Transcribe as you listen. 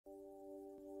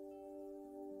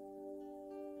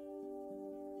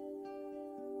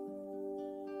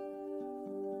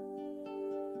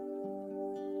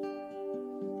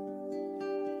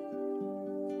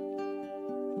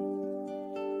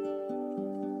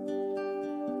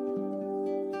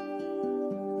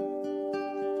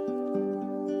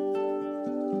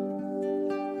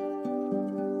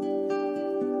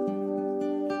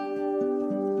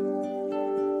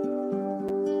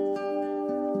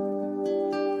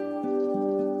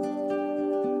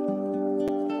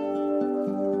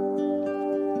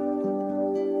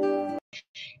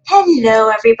Hello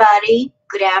everybody,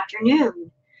 good afternoon.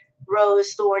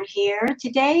 Rose Thorne here.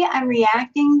 Today I'm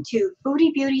reacting to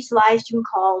Foodie Beauty's live stream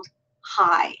called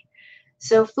Hi.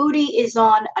 So Foodie is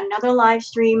on another live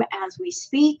stream as we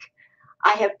speak.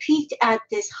 I have peeked at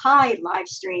this Hi live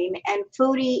stream and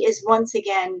Foodie is once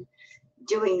again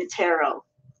doing the tarot.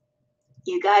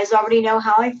 You guys already know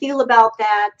how I feel about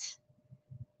that.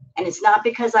 And it's not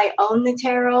because I own the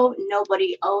tarot.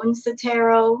 Nobody owns the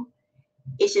tarot.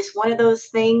 It's just one of those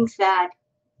things that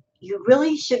you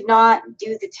really should not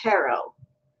do the tarot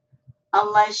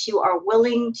unless you are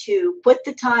willing to put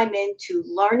the time in to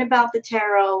learn about the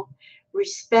tarot,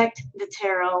 respect the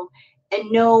tarot,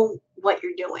 and know what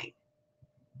you're doing.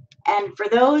 And for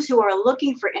those who are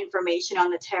looking for information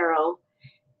on the tarot,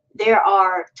 there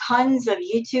are tons of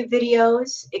YouTube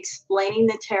videos explaining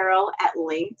the tarot at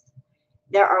length.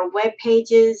 There are web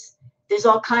pages. There's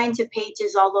all kinds of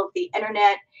pages all over the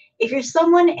internet. If you're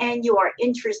someone and you are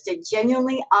interested,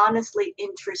 genuinely, honestly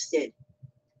interested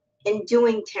in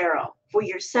doing tarot for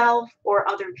yourself or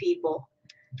other people,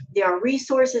 there are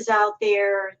resources out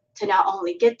there to not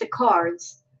only get the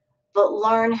cards, but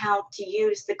learn how to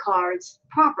use the cards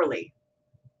properly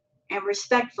and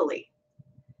respectfully.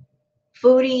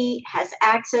 Foodie has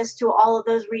access to all of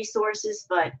those resources,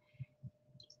 but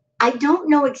I don't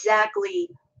know exactly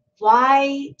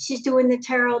why she's doing the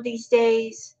tarot these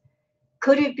days.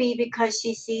 Could it be because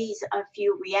she sees a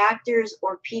few reactors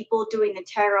or people doing the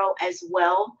tarot as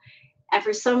well? And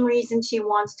for some reason, she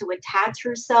wants to attach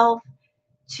herself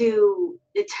to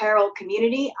the tarot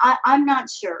community. I'm not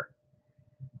sure.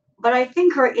 But I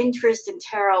think her interest in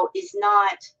tarot is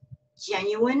not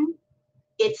genuine.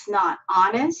 It's not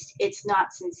honest. It's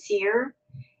not sincere.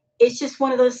 It's just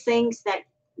one of those things that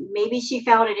maybe she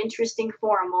found it interesting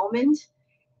for a moment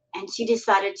and she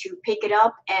decided to pick it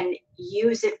up and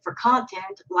use it for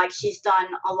content like she's done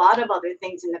a lot of other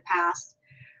things in the past.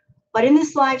 But in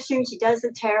this live stream, she does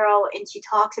the tarot and she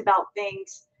talks about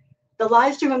things. The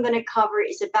live stream I'm going to cover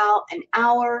is about an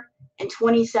hour and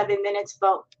 27 minutes,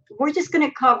 but we're just going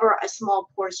to cover a small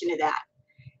portion of that.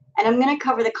 And I'm going to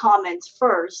cover the comments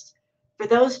first. For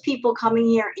those people coming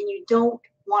here and you don't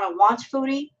want to watch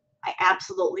Foodie, I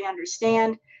absolutely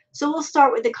understand. So we'll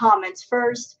start with the comments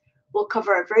first. We'll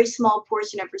cover a very small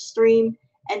portion of her stream,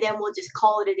 and then we'll just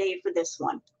call it a day for this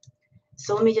one.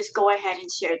 So let me just go ahead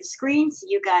and share the screen so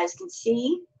you guys can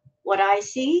see what I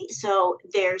see. So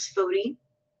there's Foodie.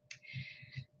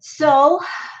 So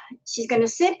she's going to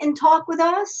sit and talk with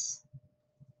us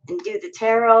and do the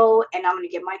tarot, and I'm going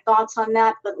to give my thoughts on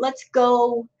that. But let's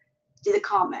go to the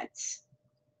comments.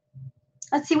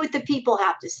 Let's see what the people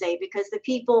have to say, because the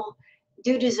people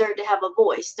do deserve to have a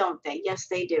voice, don't they? Yes,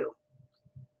 they do.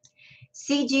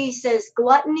 CG says,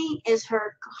 gluttony is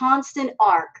her constant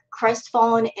arc,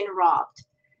 crestfallen and robbed.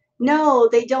 No,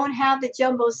 they don't have the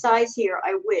jumbo size here,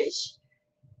 I wish.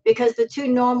 Because the two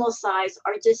normal size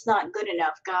are just not good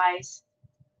enough, guys.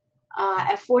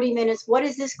 At 40 minutes, what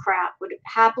is this crap? Would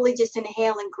happily just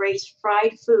inhale and graze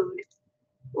fried food.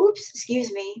 Oops, excuse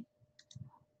me.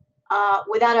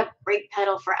 Without a brake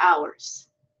pedal for hours.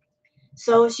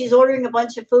 So she's ordering a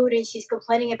bunch of food and she's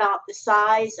complaining about the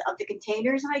size of the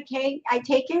containers. I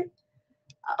take it.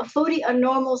 Foodie, a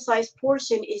normal size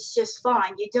portion is just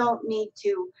fine. You don't need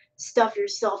to stuff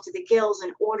yourself to the gills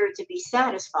in order to be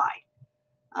satisfied.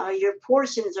 Your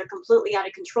portions are completely out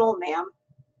of control, ma'am.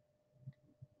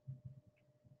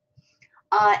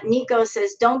 Nico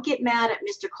says, don't get mad at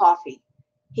Mr. Coffee.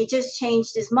 He just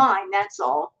changed his mind, that's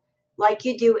all. Like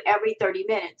you do every 30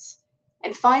 minutes.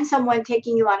 And find someone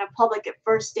taking you out in public at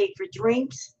first date for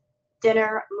drinks,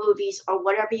 dinner, movies, or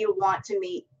whatever you want to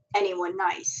meet anyone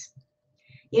nice.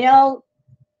 You know,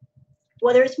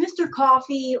 whether it's Mr.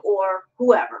 Coffee or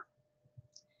whoever,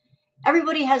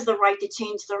 everybody has the right to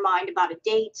change their mind about a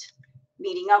date,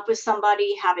 meeting up with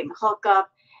somebody, having a hookup.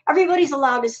 Everybody's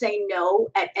allowed to say no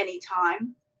at any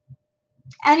time.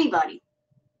 Anybody.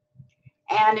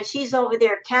 And if she's over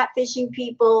there catfishing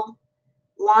people,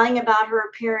 lying about her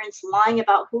appearance, lying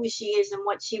about who she is and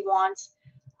what she wants,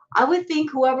 I would think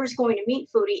whoever's going to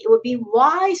meet Foodie, it would be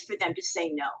wise for them to say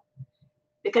no.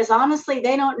 Because honestly,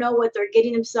 they don't know what they're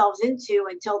getting themselves into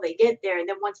until they get there. And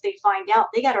then once they find out,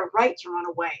 they got a right to run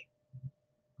away.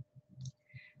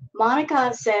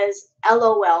 Monica says,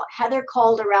 LOL, Heather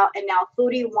called her out and now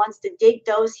Foodie wants to dig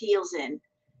those heels in.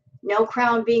 No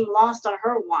crown being lost on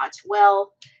her watch.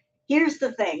 Well, here's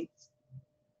the thing.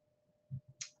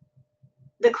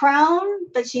 The crown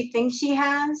that she thinks she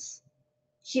has,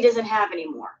 she doesn't have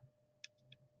anymore.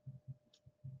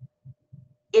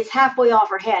 It's halfway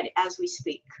off her head as we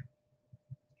speak.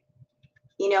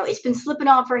 You know, it's been slipping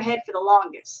off her head for the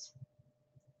longest.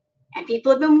 And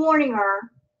people have been warning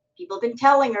her. People have been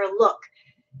telling her, look,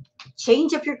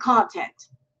 change up your content.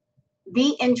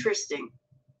 Be interesting.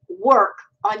 Work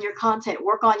on your content.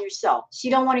 Work on yourself. She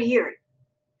don't want to hear it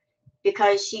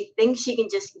because she thinks she can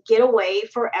just get away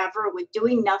forever with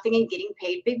doing nothing and getting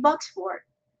paid big bucks for it.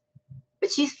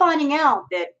 But she's finding out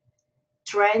that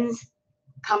trends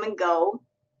come and go.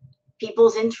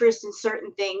 People's interest in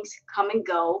certain things come and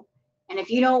go. And if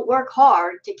you don't work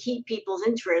hard to keep people's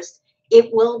interest, it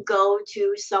will go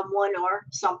to someone or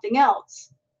something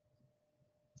else.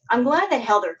 I'm glad that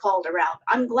Heather called her out.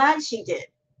 I'm glad she did.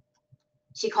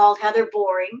 She called Heather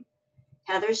boring.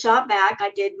 Heather shot back.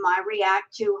 I did my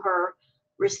react to her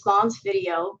response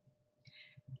video.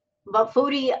 But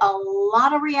Foodie, a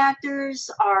lot of reactors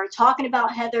are talking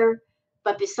about Heather.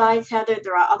 But besides Heather,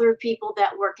 there are other people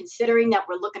that we're considering, that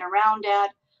we're looking around at.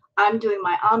 I'm doing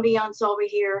my ambiance over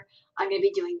here. I'm going to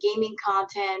be doing gaming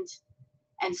content.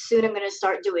 And soon I'm going to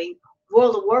start doing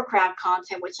World of Warcraft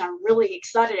content, which I'm really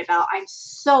excited about. I'm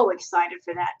so excited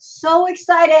for that. So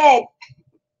excited.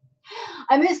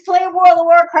 I miss playing World of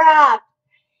Warcraft.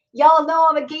 Y'all know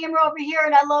I'm a gamer over here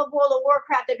and I love World of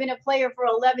Warcraft. I've been a player for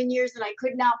 11 years and I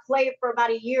could not play it for about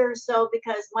a year or so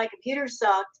because my computer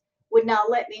sucked, would not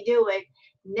let me do it.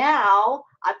 Now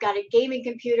I've got a gaming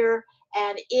computer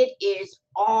and it is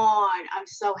on. I'm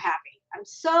so happy. I'm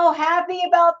so happy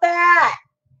about that.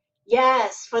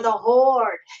 Yes, for the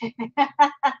Horde.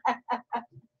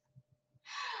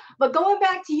 But going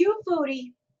back to you,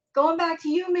 Foodie, going back to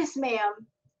you, Miss Ma'am,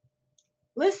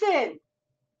 listen,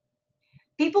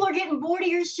 people are getting bored of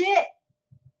your shit.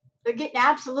 They're getting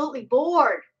absolutely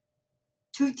bored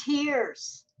to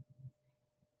tears.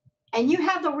 And you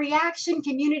have the reaction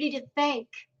community to thank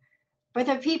for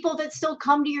the people that still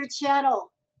come to your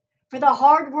channel, for the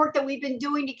hard work that we've been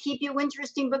doing to keep you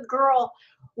interesting. But girl,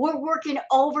 we're working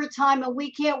overtime and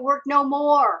we can't work no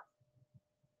more.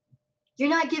 You're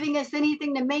not giving us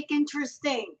anything to make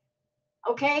interesting,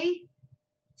 okay?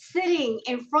 Sitting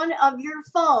in front of your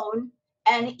phone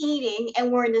and eating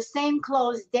and wearing the same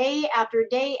clothes day after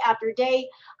day after day.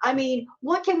 I mean,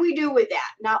 what can we do with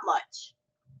that? Not much.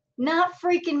 Not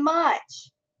freaking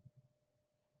much.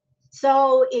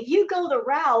 So if you go the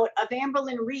route of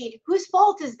Amberlynn Reed, whose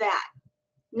fault is that?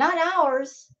 Not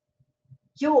ours,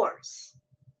 yours.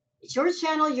 It's your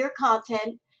channel, your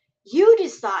content. You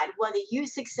decide whether you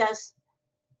success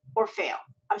or fail.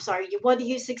 I'm sorry, whether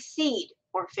you succeed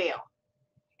or fail.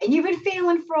 And you've been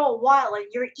failing for a while, and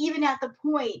you're even at the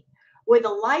point where the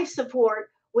life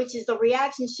support, which is the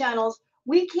reaction channels,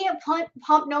 we can't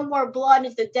pump no more blood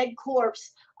into the dead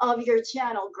corpse of your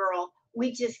channel, girl.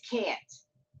 We just can't.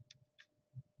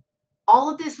 All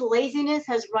of this laziness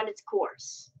has run its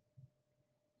course.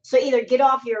 So either get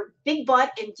off your big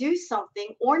butt and do something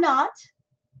or not,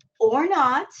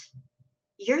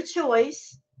 your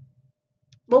choice.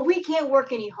 But we can't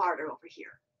work any harder over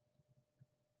here.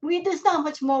 There's not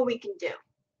much more we can do.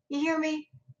 You hear me?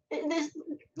 There's,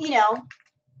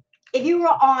 if you were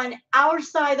on our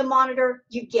side of the monitor,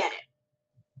 you get it.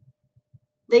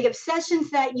 The obsessions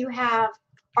that you have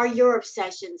are your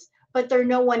obsessions, but they're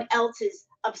no one else's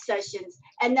obsessions.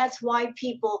 And that's why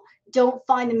people don't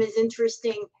find them as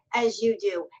interesting as you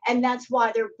do. And that's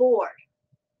why they're bored.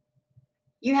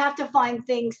 You have to find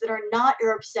things that are not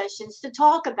your obsessions to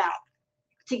talk about,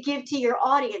 to give to your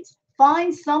audience.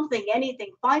 Find something, anything.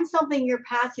 Find something you're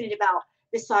passionate about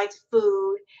besides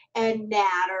food and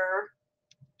natter.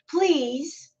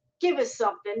 Please give us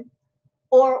something,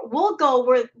 or we'll go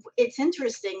where it's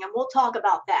interesting and we'll talk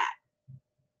about that.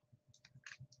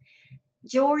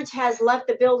 George has left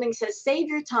the building, says, save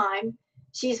your time.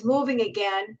 She's moving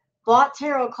again. Bought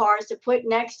tarot cards to put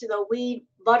next to the weed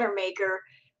butter maker,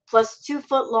 plus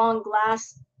 2-foot-long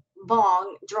glass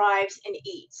bong, drives and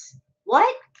eats.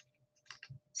 What?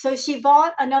 So she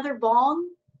bought another bong?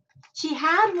 She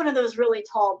had one of those really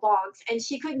tall bongs and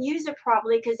she couldn't use it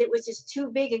properly because it was just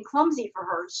too big and clumsy for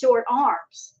her, short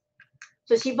arms.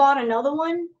 So she bought another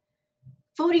one?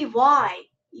 Foodie, why?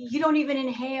 You don't even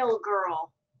inhale,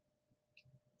 girl.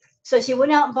 So she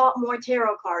went out and bought more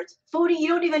tarot cards. Foodie, you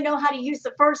don't even know how to use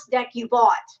the first deck you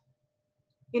bought.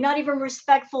 You're not even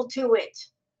respectful to it.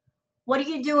 What are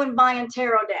you doing buying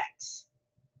tarot decks?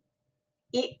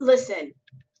 Listen,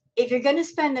 if you're going to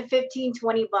spend the 15,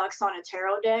 20 bucks on a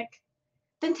tarot deck,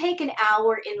 then take an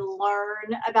hour and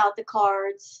learn about the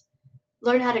cards.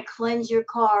 Learn how to cleanse your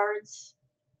cards.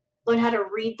 Learn how to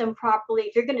read them properly.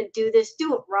 If you're going to do this,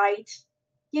 do it right.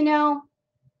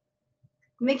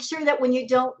 Make sure that when you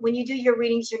do your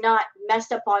readings, you're not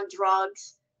messed up on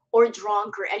drugs or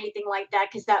drunk or anything like that,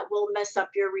 because that will mess up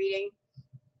your reading.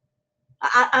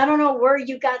 I don't know where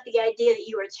you got the idea that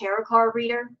you were a tarot card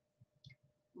reader.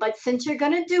 But since you're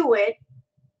going to do it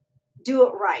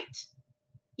right.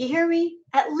 You hear me?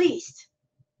 At least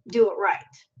do it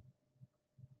right.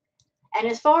 And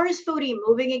as far as Foodie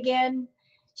moving again,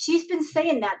 she's been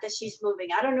saying that she's moving.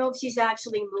 I don't know if she's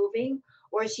actually moving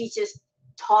or she's just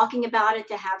talking about it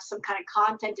to have some kind of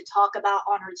content to talk about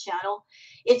on her channel.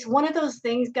 It's one of those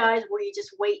things, guys, where you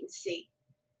just wait and see.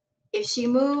 If she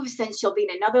moves, then she'll be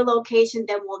in another location.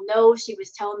 Then we'll know she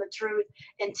was telling the truth.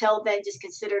 Until then, just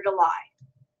consider it a lie.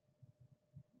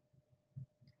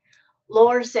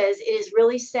 Laura says, it is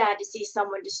really sad to see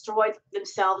someone destroy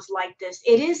themselves like this.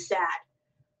 It is sad,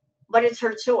 but it's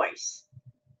her choice.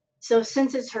 So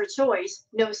since it's her choice,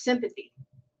 no sympathy.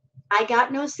 I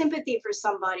got no sympathy for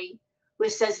somebody who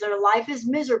says their life is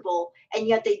miserable and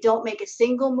yet they don't make a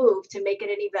single move to make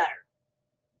it any better.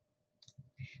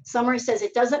 Summer says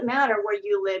it doesn't matter where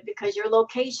you live because your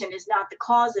location is not the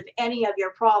cause of any of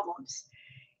your problems.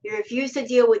 You refuse to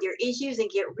deal with your issues and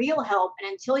get real help,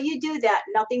 and until you do that,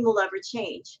 nothing will ever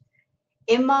change.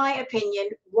 In my opinion,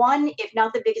 one, if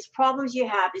not the biggest problems you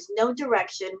have, is no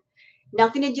direction,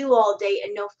 nothing to do all day,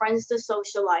 and no friends to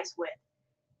socialize with.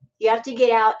 You have to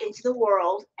get out into the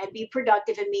world and be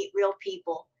productive and meet real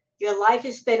people. Your life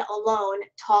is spent alone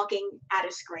talking at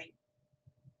a screen.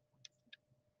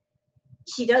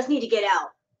 She does need to get out.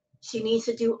 She needs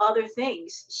to do other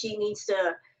things. She needs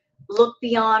to look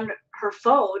beyond her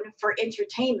phone for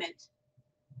entertainment.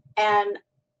 And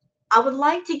I would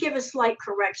like to give a slight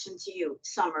correction to you,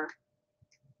 Summer.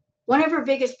 One of her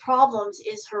biggest problems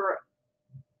is her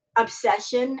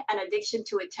obsession and addiction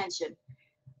to attention.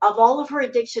 Of all of her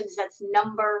addictions, that's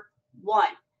number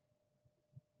one.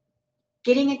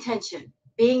 Getting attention,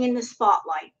 being in the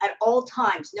spotlight at all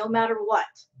times, no matter what.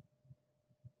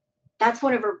 That's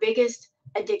one of her biggest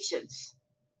addictions.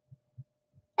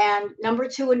 And number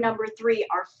two and number three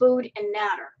are food and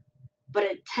natter. But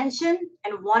attention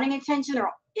and wanting attention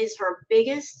is her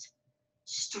biggest,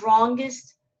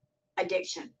 strongest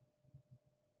addiction.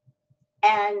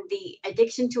 And the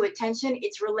addiction to attention,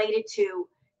 it's related to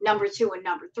number two and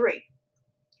number three.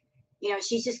 You know,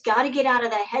 she's just got to get out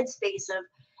of that headspace of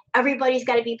everybody's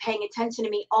got to be paying attention to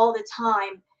me all the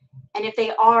time. And if they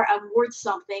are, I'm worth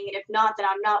something. And if not, then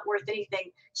I'm not worth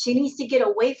anything. She needs to get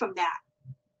away from that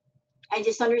and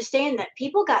just understand that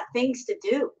people got things to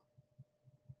do.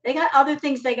 They got other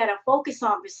things they got to focus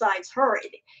on besides her.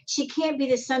 She can't be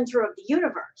the center of the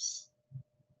universe.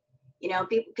 You know,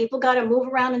 people got to move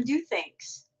around and do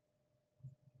things.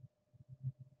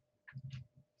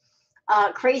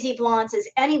 Crazy Blonde says,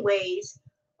 anyways,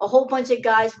 a whole bunch of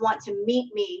guys want to meet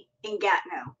me in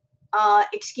Gatineau.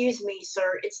 Excuse me,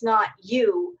 sir, it's not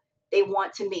you they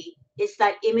want to meet. It's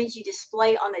that image you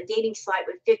display on the dating site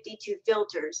with 52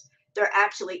 filters they're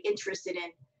actually interested in.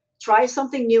 Try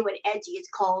something new and edgy. It's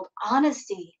called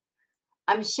honesty.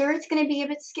 I'm sure it's going to be a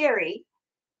bit scary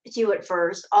to you at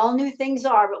first. All new things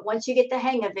are, but once you get the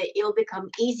hang of it, it'll become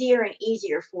easier and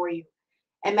easier for you.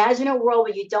 Imagine a world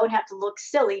where you don't have to look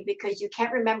silly because you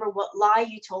can't remember what lie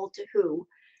you told to who.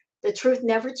 The truth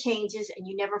never changes and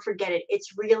you never forget it.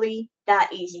 It's really that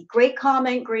easy. Great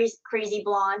comment, Crazy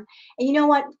Blonde. And you know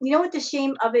what? You know what the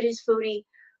shame of it is, Foodie?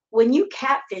 When you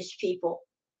catfish people,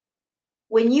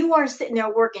 when you are sitting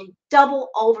there working double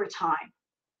overtime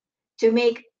to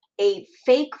make a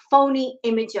fake, phony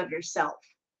image of yourself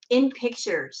in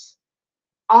pictures,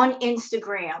 on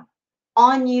Instagram,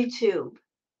 on YouTube,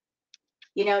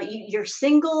 you know, you're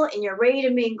single and you're ready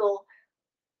to mingle,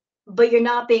 but you're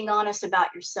not being honest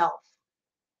about yourself.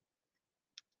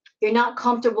 You're not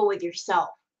comfortable with yourself.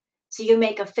 So you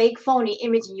make a fake, phony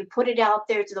image and you put it out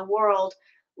there to the world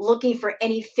looking for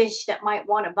any fish that might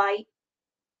want to bite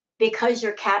because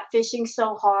you're catfishing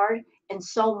so hard and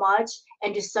so much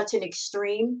and to such an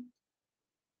extreme.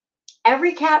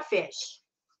 Every catfish,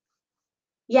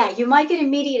 yeah, you might get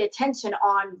immediate attention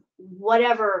on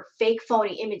whatever fake,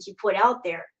 phony image you put out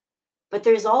there. But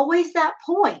there's always that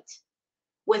point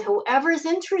with whoever's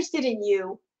interested in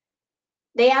you.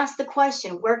 They ask the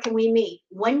question, where can we meet?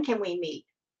 When can we meet?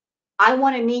 I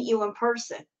want to meet you in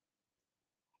person.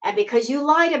 And because you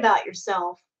lied about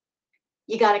yourself,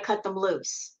 you got to cut them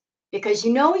loose. Because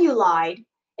you know you lied.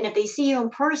 And if they see you in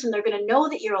person, they're going to know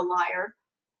that you're a liar.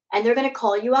 And they're going to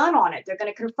call you out on it. They're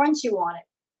going to confront you on it.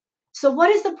 So what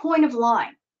is the point of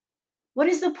lying? What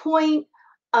is the point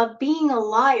of being a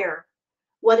liar,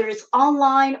 whether it's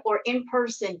online or in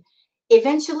person?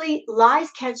 Eventually, lies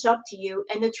catch up to you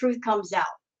and the truth comes out.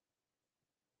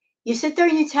 You sit there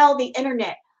and you tell the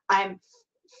internet, I'm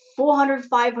 400,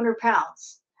 500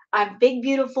 pounds. I'm big,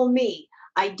 beautiful me.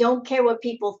 I don't care what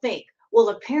people think. Well,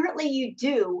 apparently you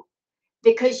do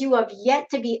because you have yet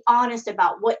to be honest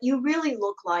about what you really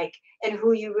look like and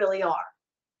who you really are.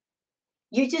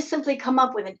 You just simply come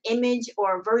up with an image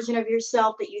or a version of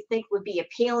yourself that you think would be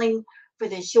appealing for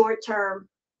the short term,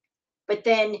 but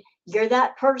then you're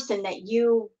that person that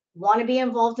you want to be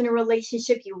involved in a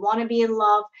relationship, you want to be in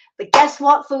love. But guess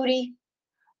what, Foodie?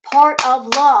 Part of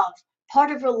love,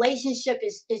 part of relationship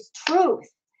is truth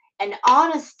and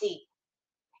honesty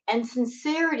and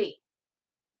sincerity.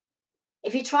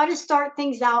 If you try to start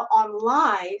things out on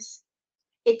lies,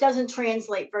 it doesn't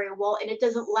translate very well and it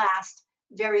doesn't last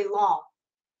very long.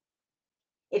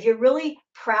 If you're really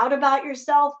proud about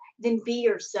yourself, then be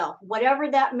yourself, whatever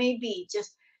that may be.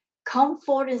 Just come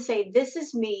forward and say, this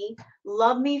is me,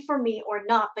 love me for me or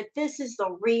not, but this is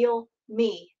the real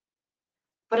me.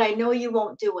 But I know you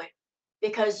won't do it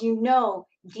because you know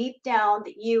deep down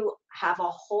that you have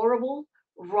a horrible,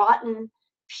 rotten,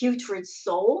 putrid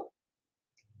soul.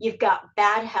 You've got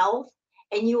bad health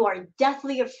and you are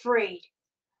deathly afraid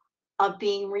of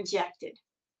being rejected.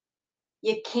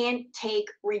 You can't take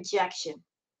rejection.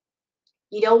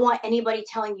 You don't want anybody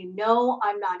telling you, no,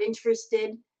 I'm not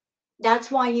interested.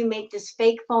 That's why you make this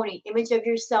fake phony image of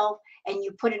yourself and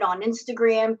you put it on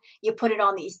Instagram, you put it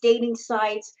on these dating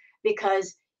sites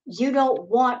because you don't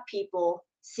want people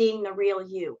seeing the real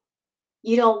you.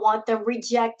 You don't want them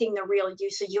rejecting the real you.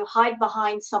 So you hide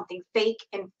behind something fake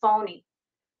and phony.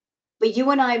 But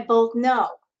you and I both know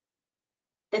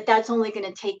that that's only going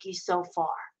to take you so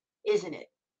far, isn't it?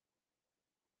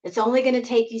 It's only going to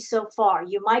take you so far.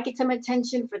 You might get some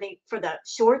attention for the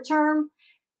short term,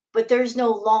 but there's no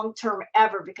long term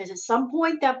ever because at some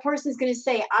point that person's going to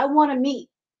say, I want to meet.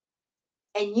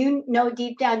 And you know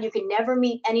deep down you can never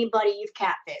meet anybody you've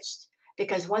catfished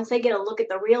because once they get a look at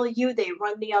the real you, they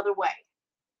run the other way.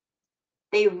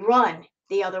 They run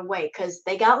the other way because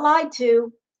they got lied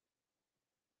to.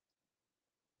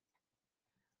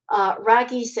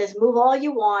 Rocky says, move all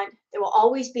you want. There will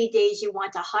always be days you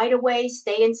want to hide away,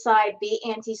 stay inside, be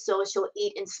antisocial,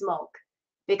 eat and smoke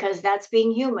because that's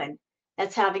being human.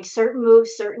 That's having certain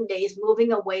moves, certain days.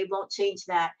 Moving away won't change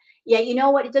that. Yeah, you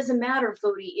know what? It doesn't matter,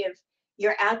 Foodie, if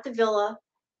you're at the villa,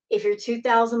 if you're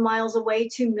 2,000 miles away,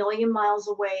 2 million miles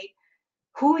away,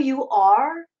 who you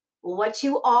are, what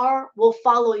you are will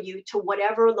follow you to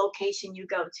whatever location you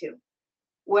go to.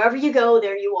 Wherever you go,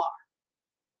 there you are.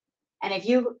 And if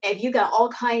you got all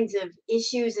kinds of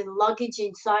issues and luggage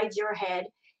inside your head,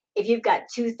 if you've got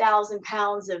 2,000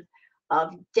 pounds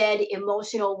of dead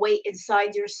emotional weight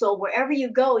inside your soul, wherever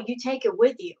you go, you take it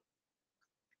with you.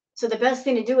 So the best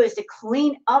thing to do is to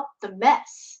clean up the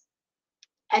mess.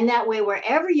 And that way,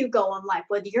 wherever you go in life,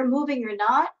 whether you're moving or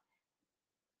not,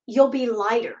 you'll be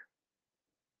lighter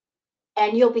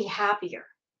and you'll be happier.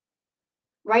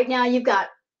 Right now, you've got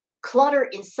clutter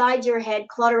inside your head,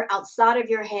 clutter outside of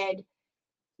your head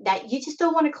that you just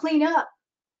don't want to clean up.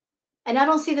 And I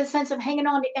don't see the sense of hanging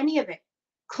on to any of it.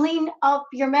 Clean up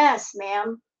your mess,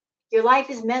 ma'am. Your life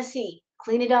is messy.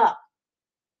 Clean it up.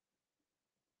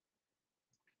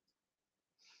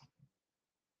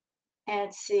 And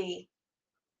let's see.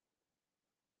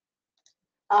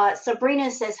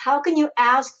 Sabrina says, how can you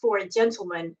ask for a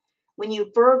gentleman when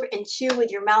you burp and chew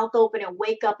with your mouth open and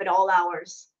wake up at all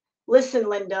hours? Listen,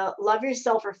 Linda, love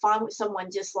yourself or find someone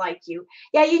just like you.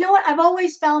 Yeah, you know what? I've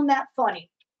always found that funny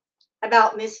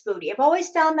about Miss Foodie. I've always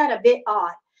found that a bit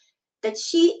odd that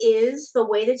she is the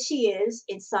way that she is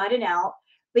inside and out,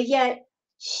 but yet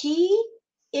she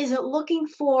isn't looking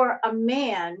for a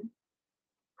man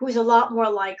who's a lot more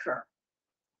like her.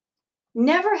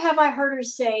 Never have I heard her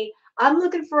say, I'm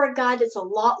looking for a guy that's a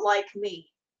lot like me,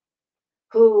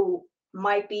 who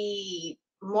might be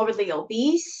morbidly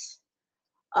obese,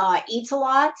 eats a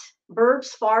lot,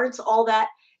 burps, farts, all that.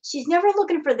 She's never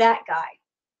looking for that guy.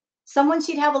 Someone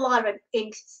she'd have a lot of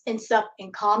in stuff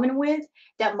in common with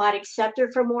that might accept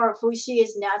her for more of who she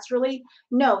is naturally.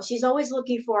 No, she's always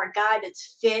looking for a guy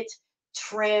that's fit,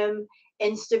 trim,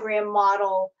 Instagram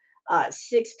model,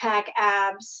 six-pack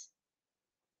abs.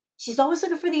 She's always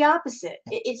looking for the opposite.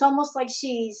 It's almost like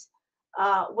she's,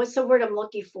 what's the word I'm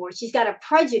looking for? She's got a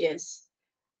prejudice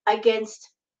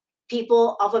against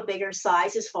people of a bigger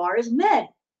size as far as men.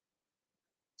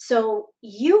 So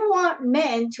you want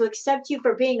men to accept you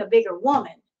for being a bigger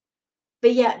woman,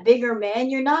 but yet bigger men,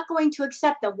 you're not going to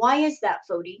accept them. Why is that,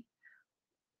 Foodie?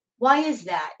 Why is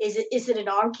that? Is it an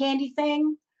arm candy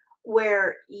thing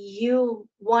where you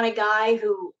want a guy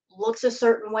who looks a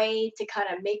certain way to kind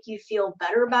of make you feel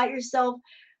better about yourself?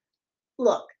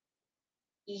 Look,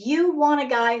 you want a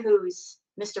guy who's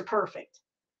Mr. Perfect,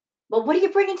 but what are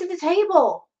you bringing to the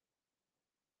table?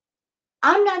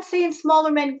 I'm not saying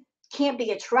smaller men can't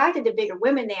be attracted to bigger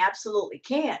women. They absolutely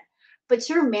can. but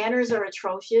your manners are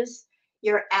atrocious.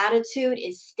 Your attitude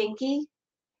is stinky.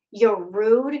 You're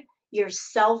rude. You're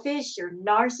selfish. You're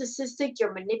narcissistic.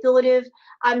 You're manipulative.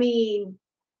 I mean,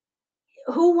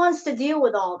 who wants to deal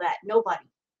with all that? Nobody.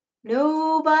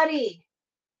 Nobody.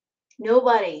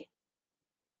 Nobody.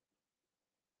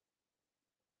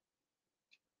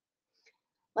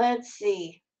 Let's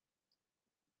see.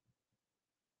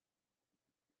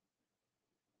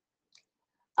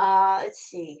 Let's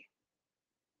see.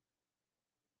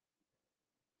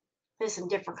 There's some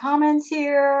different comments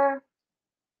here.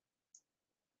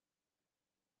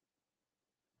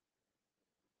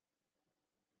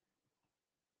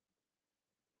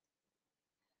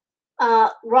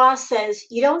 Ross says,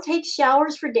 you don't take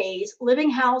showers for days,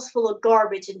 living house full of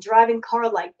garbage and driving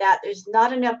car like that. There's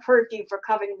not enough perfume for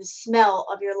covering the smell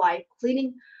of your life.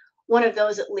 Cleaning one of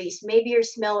those at least. Maybe your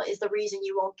smell is the reason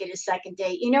you won't get a second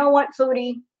date. You know what,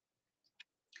 Foodie?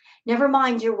 Never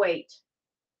mind your weight.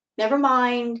 Never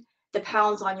mind the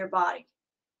pounds on your body.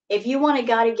 If you want a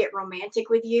guy to get romantic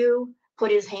with you,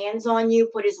 put his hands on you,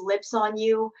 put his lips on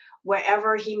you,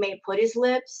 wherever he may put his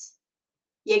lips,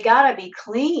 you gotta be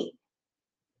clean.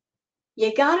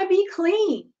 You gotta be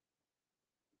clean.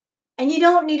 And you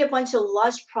don't need a bunch of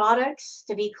Lush products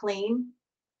to be clean.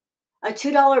 A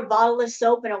 $2 bottle of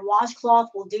soap and a washcloth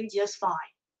will do just fine.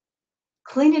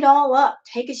 Clean it all up.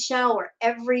 Take a shower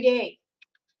every day.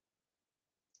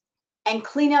 And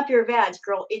clean up your vag,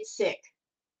 girl. It's sick.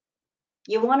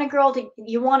 You want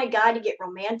a guy to get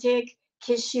romantic,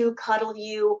 kiss you, cuddle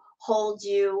you, hold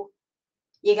you.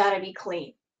 You got to be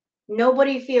clean.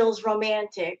 Nobody feels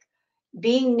romantic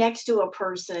being next to a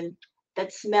person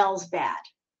that smells bad.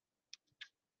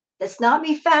 That's not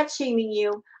me fat shaming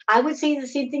you. I would say the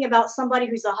same thing about somebody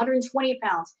who's 120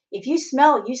 pounds. If you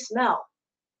smell, you smell.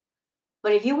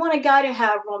 But if you want a guy to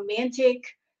have romantic,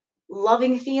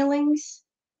 loving feelings,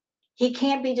 he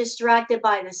can't be distracted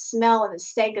by the smell and the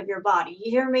stank of your body. You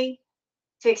hear me?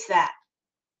 Fix that.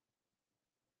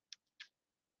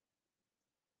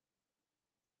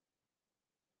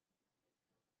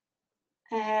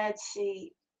 Let's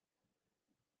see.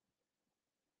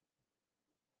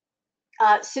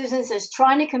 Susan says,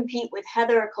 trying to compete with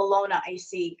Heather Colonna, I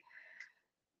see.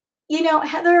 You know,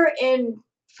 Heather and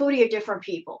Foodie are different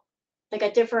people. They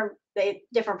got different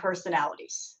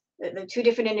personalities. They're two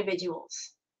different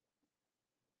individuals.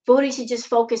 Foodie should just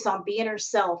focus on being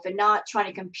herself and not trying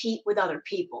to compete with other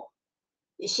people.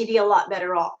 She'd be a lot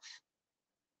better off.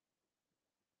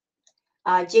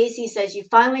 JC says, you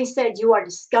finally said you are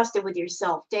disgusted with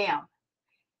yourself. Damn.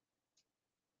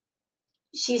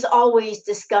 She's always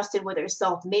disgusted with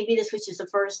herself. Maybe this was just the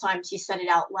first time she said it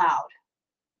out loud.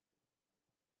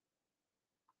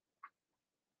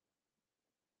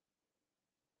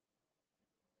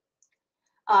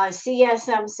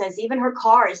 CSM says, even her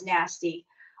car is nasty.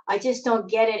 I just don't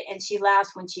get it. And she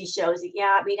laughs when she shows it.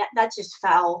 Yeah, I mean, that's just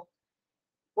foul.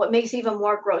 What makes it even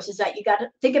more gross is that you got to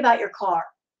think about your car.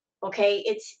 Okay.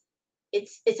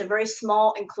 It's a very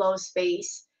small enclosed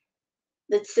space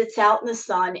that sits out in the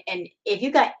sun. And if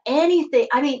you got anything,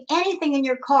 I mean, anything in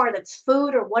your car that's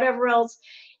food or whatever else,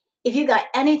 if you got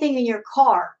anything in your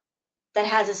car that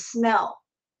has a smell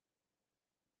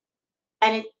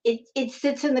and it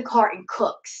sits in the car and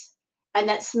cooks and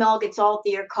that smell gets all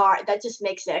through your car, that just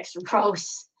makes it extra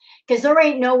gross because there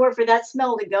ain't nowhere for that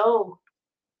smell to go.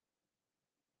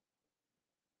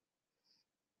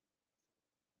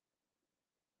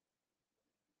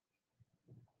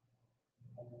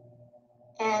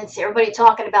 And see everybody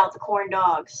talking about the corn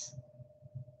dogs.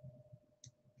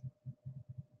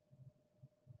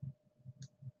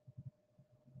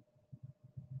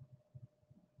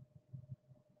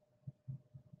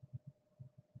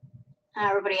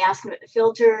 Everybody asking about the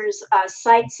filters.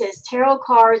 Site says tarot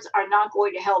cards are not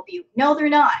going to help you. No, they're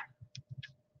not.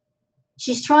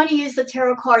 She's trying to use the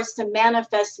tarot cards to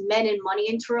manifest men and money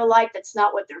into her life. That's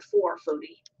not what they're for,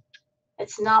 Foodie.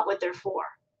 It's not what they're for.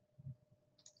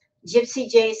 Gypsy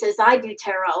J says, I do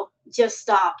tarot. Just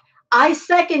stop. I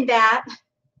second that.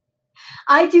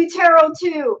 I do tarot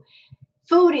too.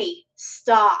 Foodie,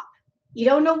 stop. You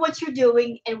don't know what you're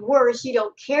doing, and worse, you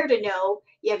don't care to know.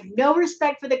 You have no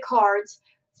respect for the cards.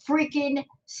 Freaking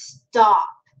stop.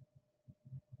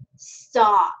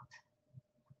 Stop.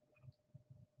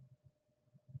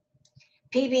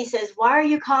 PB says, why are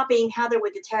you copying Heather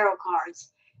with the tarot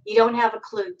cards? You don't have a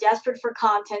clue. Desperate for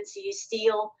content, so you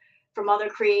steal from other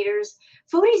creators.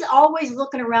 Foodie's always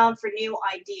looking around for new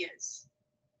ideas.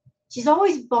 She's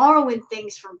always borrowing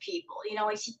things from people. You know,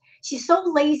 like she's so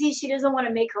lazy, she doesn't want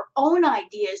to make her own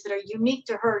ideas that are unique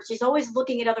to her. She's always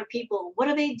looking at other people. What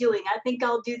are they doing? I think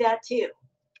I'll do that too.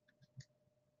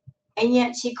 And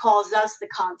yet she calls us the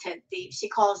content thieves. She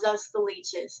calls us the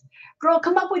leeches. Girl,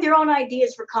 come up with your own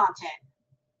ideas for content.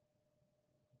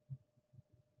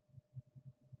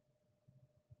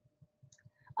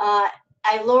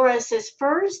 Laura says,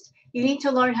 first, you need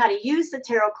to learn how to use the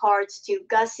tarot cards to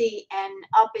gussy, and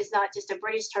up is not just a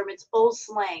British term, it's old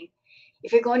slang.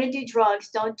 If you're going to do drugs,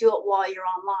 don't do it while you're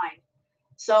online.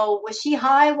 So was she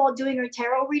high while doing her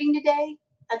tarot reading today?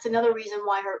 That's another reason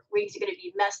why her readings are going to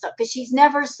be messed up, because she's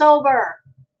never sober.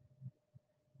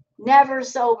 Never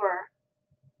sober.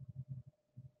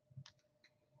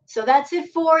 So that's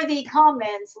it for the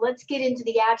comments. Let's get into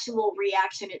the actual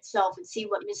reaction itself and see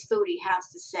what Miss Foodie has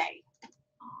to say.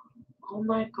 Oh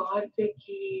my God,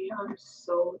 Vicky, I'm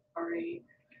so sorry.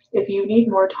 If you need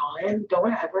more time,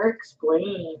 don't ever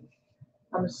explain.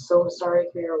 I'm so sorry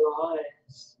for your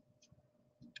loss.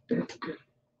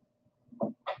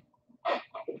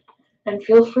 And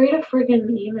feel free to friggin'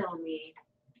 email me.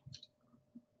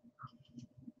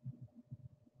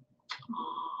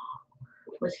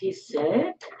 Was he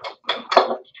sick?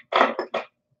 Oh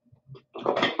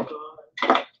my God.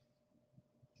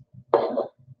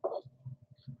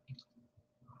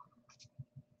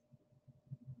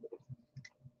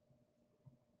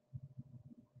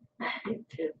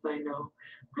 Tip, I know.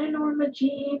 Hi, Norma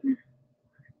Jean.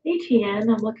 ATN,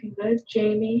 I'm looking good.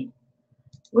 Jamie.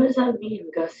 What does that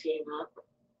mean, gussying up?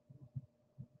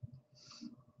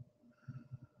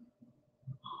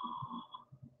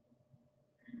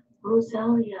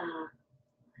 Rosalia.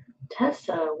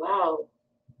 Tessa, wow.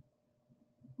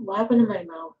 What happened to my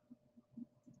mouth?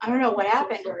 I don't know what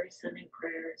happened. So sorry, sending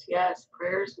prayers. Yes,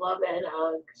 prayers, love, and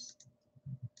hugs.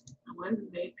 I went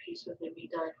and made peace with him. He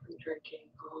died from drinking.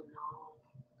 Oh no.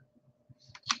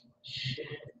 Shit.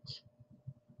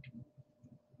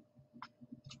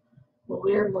 Well,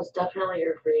 we are most definitely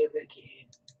here for you, Vicky.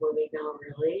 Will we now,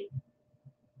 really?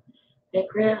 Hey,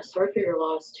 Grant, sorry for your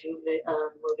loss too.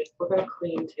 We're gonna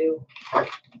clean too.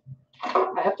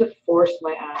 I have to force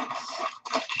my ass.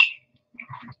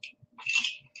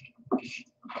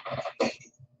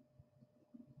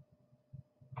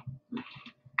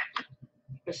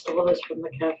 I stole this from the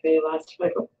cafe last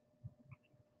night.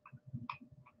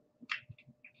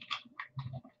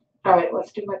 Alright,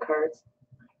 let's do my cards.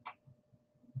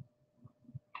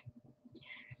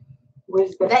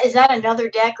 Wisdom. Is that another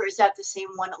deck, or is that the same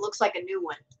one? It looks like a new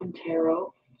one. And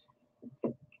tarot.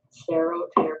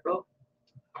 Tarot.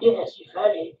 Yes,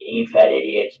 you fat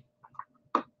idiot.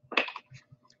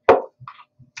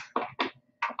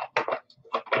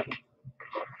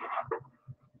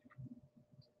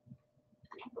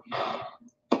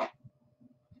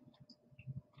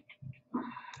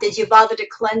 Did you bother to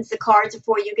cleanse the cards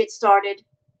before you get started?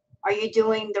 Are you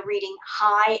doing the reading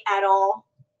high at all?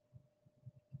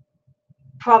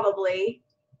 Probably.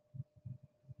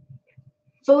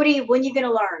 Foodie, when are you going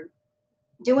to learn?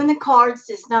 Doing the cards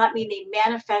does not mean they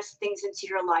manifest things into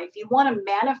your life. You want to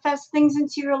manifest things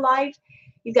into your life,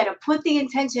 you got to put the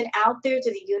intention out there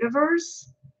to the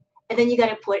universe, and then you got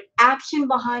to put action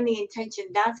behind the intention.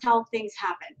 That's how things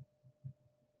happen.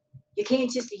 You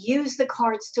can't just use the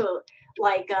cards to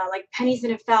like pennies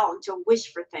in a fountain to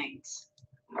wish for things.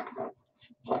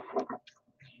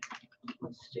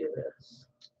 Let's do this.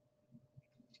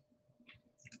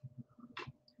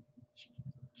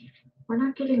 We're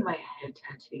not getting my head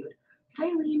tattooed.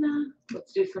 Hi, Lena.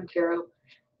 Let's do some tarot.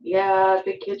 Yeah,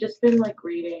 the kid just been like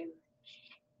reading.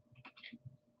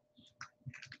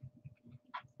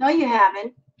 No, you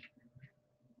haven't.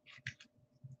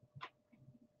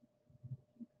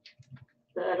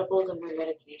 The edibles and my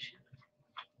medication.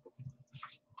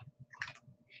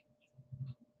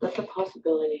 That's a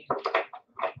possibility.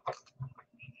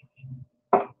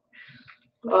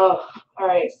 Oh, all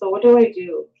right. So what do I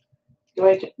do?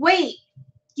 Wait,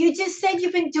 you just said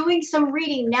you've been doing some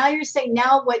reading. Now you're saying,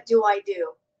 now what do I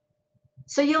do?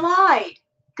 So you lied.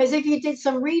 Because if you did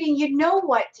some reading, you'd know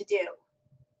what to do.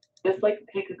 Just like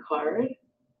pick a card?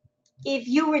 If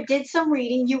you did some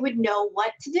reading, you would know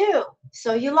what to do.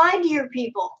 So you lied to your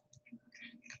people.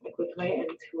 Like with my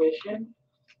intuition?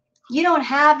 You don't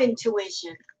have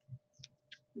intuition.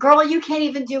 Girl, you can't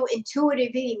even do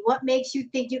intuitive reading. What makes you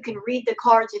think you can read the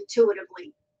cards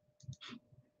intuitively?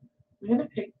 I'm going to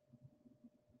pick.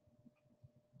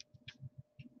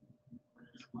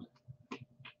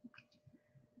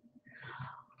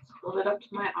 Hold it up to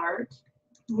my heart.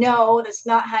 No, that's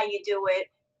not how you do it,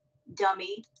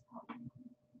 dummy.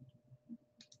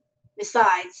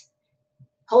 Besides,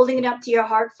 holding it up to your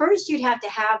heart, first you'd have to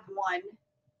have one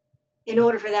in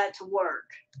order for that to work.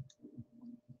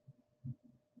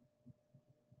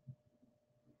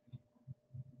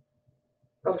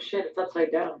 Oh shit, it's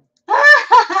upside down.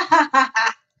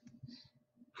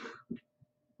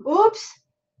 Oops.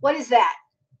 What is that?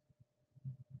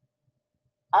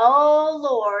 Oh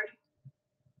Lord.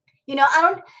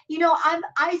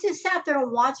 I just sat there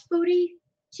and watched Foodie.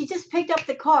 She just picked up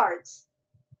the cards.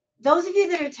 Those of you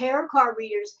that are tarot card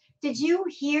readers, did you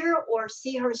hear or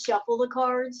see her shuffle the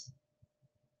cards?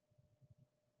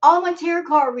 All my tarot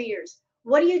card readers,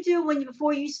 what do you do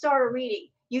before you start a reading?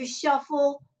 You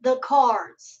shuffle the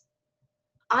cards.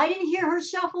 I didn't hear her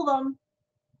shuffle them.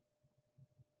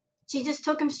 She just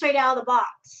took them straight out of the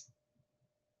box.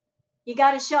 You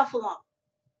got to shuffle them.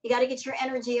 You got to get your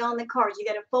energy on the cards. You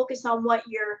got to focus on what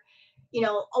you're,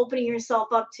 opening yourself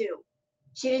up to.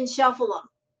 She didn't shuffle them.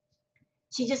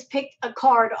 She just picked a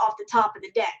card off the top of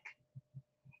the deck.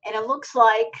 And it looks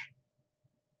like,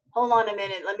 hold on a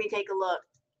minute, let me take a look.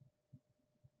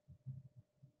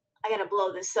 I got to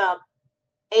blow this up.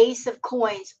 Ace of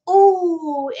coins.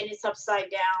 Ooh, and it's upside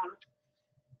down.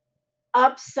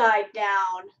 Upside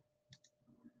down.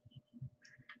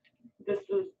 This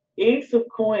is Ace of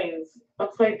coins.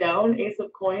 Upside down? Ace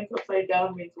of coins upside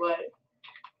down means what?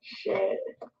 Shit.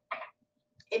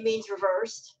 It means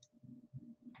reversed.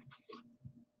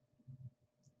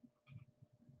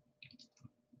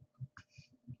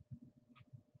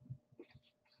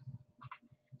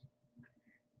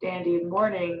 Dandy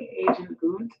morning, Agent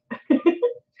Boot.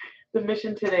 The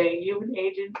mission today, you and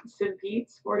Agent St.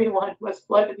 Pete's 41 must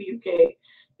fly to the UK.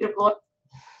 Deploy.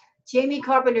 Jamie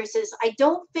Carpenter says, I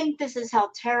don't think this is how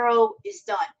tarot is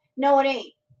done. No, it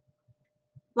ain't.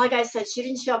 Like I said, she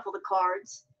didn't shuffle the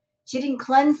cards. She didn't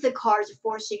cleanse the cards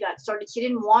before she got started. She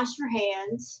didn't wash her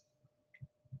hands.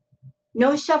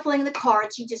 No shuffling the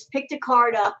cards. She just picked a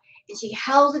card up and she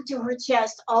held it to her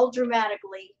chest all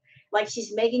dramatically, like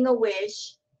she's making a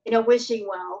wish in a wishing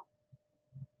well.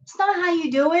 It's not how you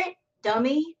do it,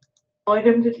 dummy. Deploy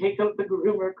him to take out the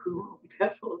groomer cool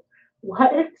devil.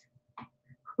 What?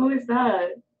 Who is that?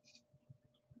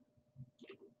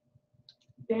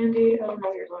 Dandy, I don't know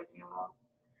what you're talking about.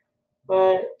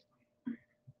 But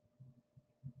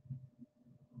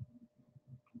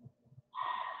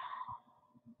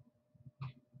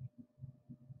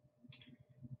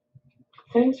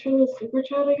thanks for the super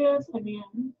chat, I guess. I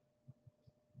mean,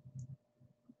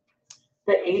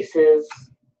 the aces.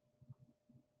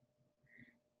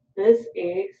 This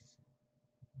ace.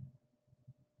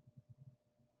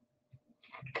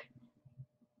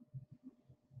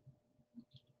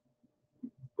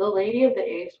 The lady of the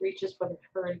ace reaches from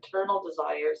her internal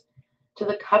desires to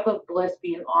the cup of bliss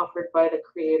being offered by the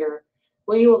creator.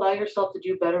 Will you allow yourself to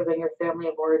do better than your family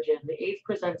of origin? The ace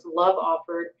presents love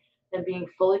offered and being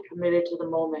fully committed to the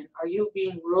moment. Are you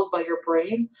being ruled by your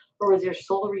brain, or is your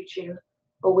soul reaching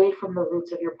away from the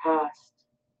roots of your past?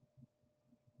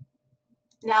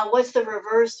 Now, what's the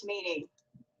reverse meaning?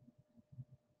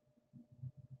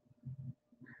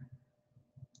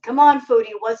 Come on,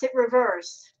 Foodie, what's it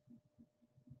reversed?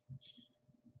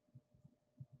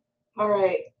 All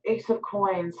right, Ace of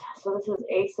Coins. So this is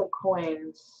Ace of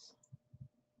Coins.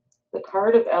 The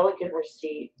card of elegant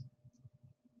receipt.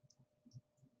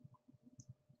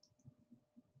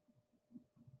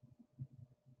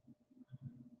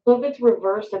 So if it's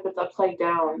reversed, if it's upside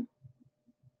down,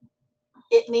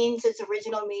 It means its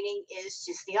original meaning is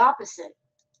just the opposite.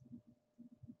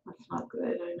 that's not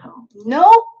good, I know.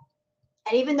 Nope.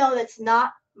 And even though that's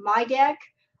not my deck,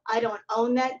 I don't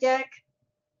own that deck.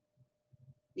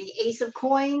 The Ace of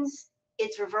Coins,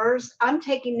 it's reversed. I'm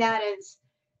taking that as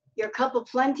your cup of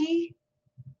plenty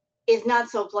is not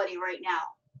so plenty right now.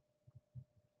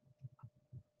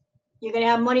 You're going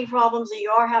to have money problems, or you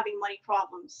are having money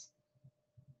problems.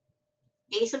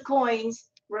 Ace of Coins,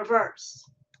 reversed.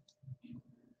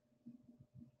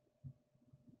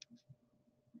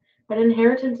 An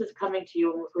inheritance is coming to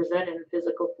you and will present in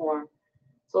physical form.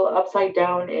 So upside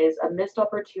down is a missed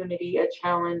opportunity, a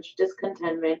challenge,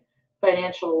 discontentment,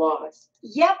 financial loss.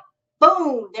 Yep.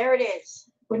 Boom. There it is.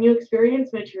 When you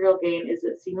experience material gain, is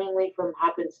it seemingly from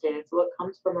happenstance? What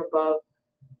comes from above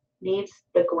needs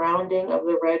the grounding of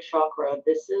the red chakra.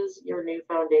 This is your new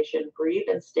foundation. Breathe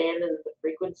and stand in the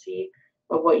frequency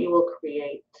of what you will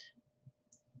create.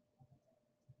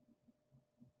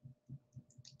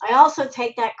 I also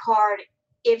take that card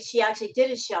if she actually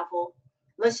did a shuffle.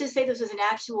 Let's just say this was an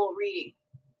actual reading.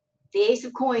 The Ace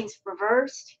of Coins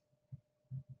reversed.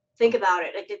 Think about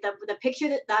it. The picture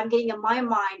that I'm getting in my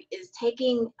mind is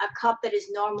taking a cup that is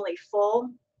normally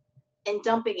full and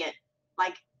dumping it,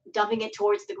 like dumping it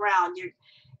towards the ground.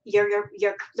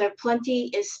 The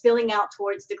plenty is spilling out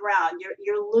towards the ground.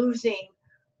 You're losing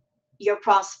your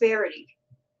prosperity,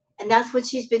 and that's what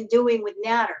she's been doing with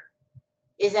Natter.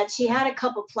 is that she had a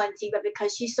cup of plenty, but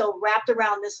because she's so wrapped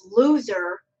around this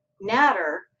loser,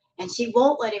 Natter, and she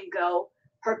won't let him go,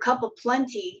 her cup of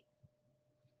plenty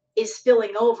is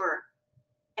spilling over,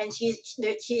 and she's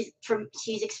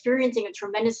experiencing a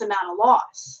tremendous amount of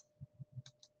loss.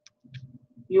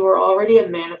 You are already a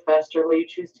manifester. Will you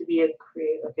choose to be a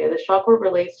creator? Okay, the chakra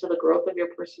relates to the growth of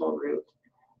your personal root.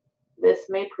 This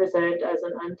may present as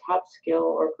an untapped skill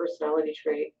or personality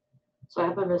trait. So I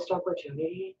have a missed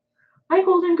opportunity. Hi,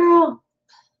 Golden Girl.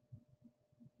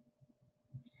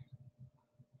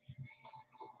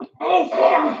 Hey,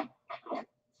 Sam.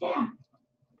 Sam.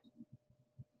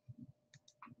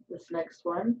 This next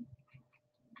one.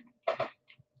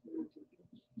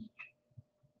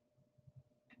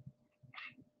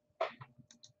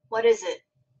 What is it?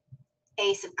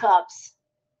 Ace of Cups.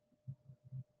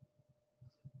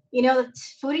 You know,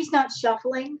 Foodie's not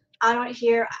shuffling. I don't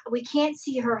hear, we can't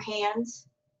see her hands.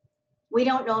 We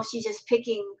don't know if she's just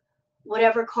picking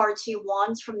whatever card she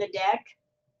wants from the deck.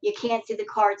 You can't see the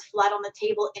cards flat on the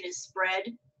table in a spread.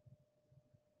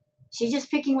 She's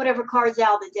just picking whatever cards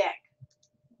out of the deck.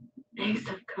 Ace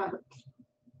of Cups.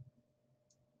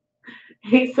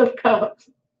 Ace of Cups.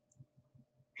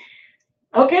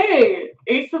 Okay,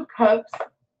 Ace of Cups.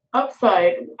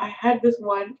 Upside. I had this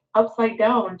one upside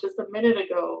down just a minute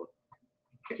ago.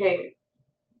 Okay.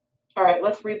 All right,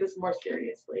 let's read this more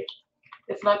seriously.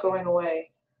 It's not going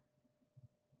away.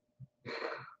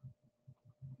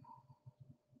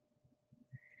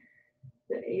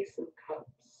 The Ace of Cups.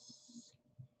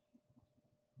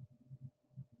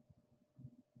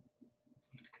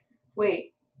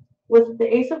 Wait, was it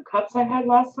the Ace of Cups I had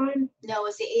last time? No,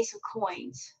 it's the Ace of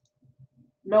Coins.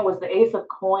 No, it was the Ace of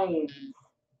Coins.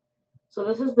 So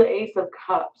this is the Ace of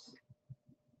Cups.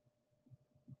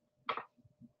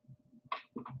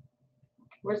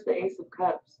 Where's the Ace of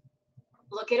Cups?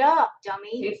 Look it up,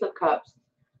 dummy. Ace of Cups.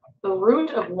 The root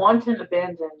of wanton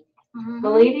abandon. Mm-hmm. The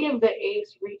lady of the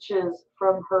ace reaches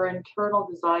from her internal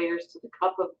desires to the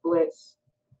cup of bliss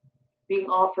being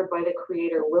offered by the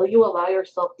Creator. Will you allow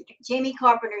yourself to... Jamie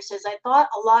Carpenter says, I thought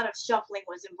a lot of shuffling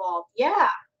was involved. Yeah.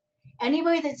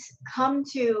 Anybody that's come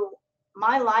to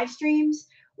my live streams,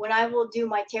 when I will do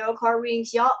my tarot card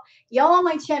readings, y'all on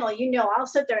my channel, you know, I'll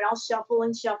sit there and I'll shuffle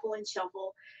and shuffle and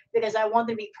shuffle because I want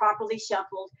them to be properly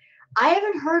shuffled. I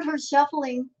haven't heard her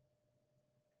shuffling.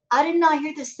 I did not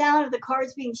hear the sound of the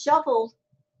cards being shuffled.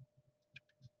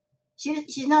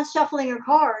 She's not shuffling her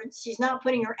cards. She's not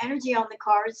putting her energy on the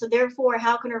cards. So therefore,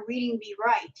 how can her reading be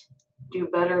right? Do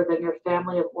better than your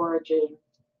family of origin.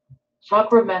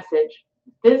 Chakra message.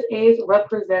 This ace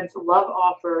represents love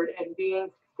offered and being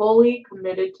fully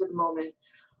committed to the moment.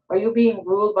 Are you being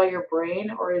ruled by your brain,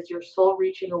 or is your soul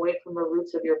reaching away from the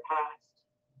roots of your past?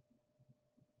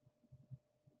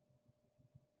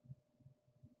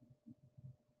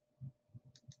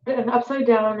 An upside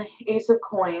down Ace of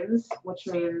Coins, which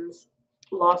means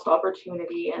lost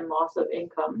opportunity and loss of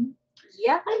income.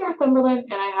 Yeah. I'm Northumberland,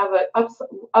 and I have an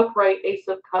upright Ace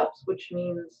of Cups, which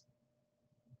means...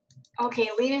 Okay,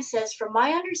 Alina says, from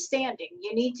my understanding,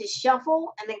 you need to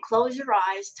shuffle and then close your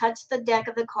eyes, touch the deck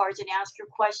of the cards, and ask your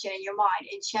question in your mind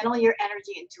and channel your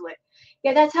energy into it.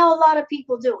 Yeah, that's how a lot of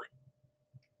people do it.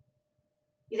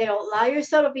 You know, allow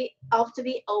yourself to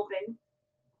be open,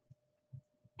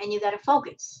 and you got to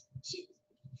focus.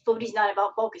 Foodie's not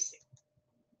about focusing.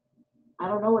 I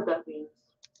don't know what that means.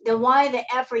 Then why the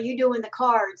F are you doing the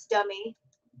cards, dummy?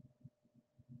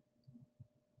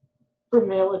 For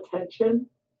male attention.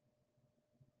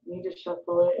 You need to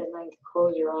shuffle it and then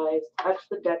close your eyes, touch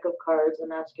the deck of cards,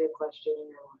 and ask your question in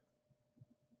your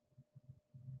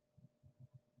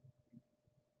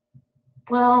mind.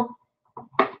 Well,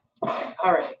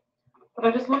 all right. But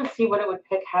I just want to see what it would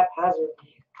pick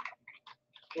haphazardly.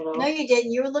 You know? No, you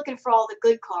didn't. You were looking for all the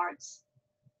good cards.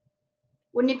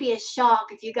 Wouldn't it be a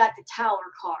shock if you got the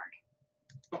Tower card?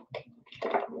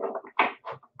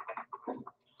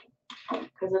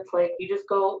 Because it's like, you just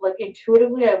go, like,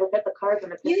 intuitively, I look at the cards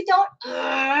and you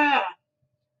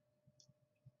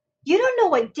don't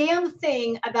know a damn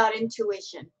thing about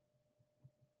intuition.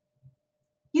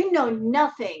 You know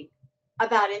nothing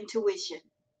about intuition.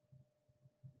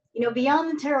 You know,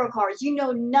 beyond the tarot cards, you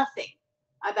know nothing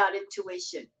about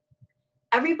intuition.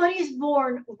 Everybody is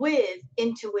born with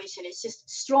intuition. It's just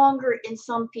stronger in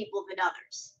some people than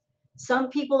others. Some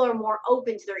people are more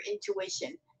open to their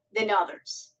intuition than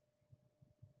others.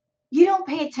 You don't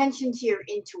pay attention to your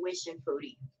intuition,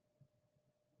 Foodie.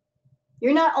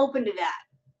 You're not open to that.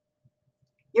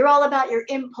 You're all about your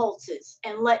impulses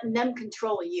and letting them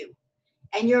control you.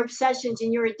 And your obsessions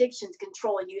and your addictions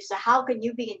control you. So how can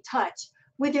you be in touch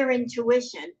with your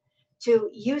intuition to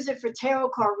use it for tarot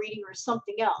card reading or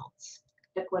something else.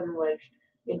 Pick one like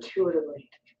intuitively.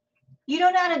 You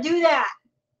don't know how to do that.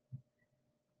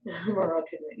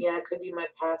 Yeah, it could be my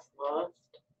past lost.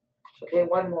 Okay,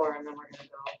 one more and then we're gonna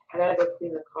go. I gotta go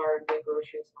clean the car and get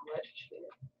groceries and all that shit.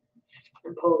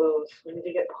 And pull those. We need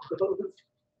to get those.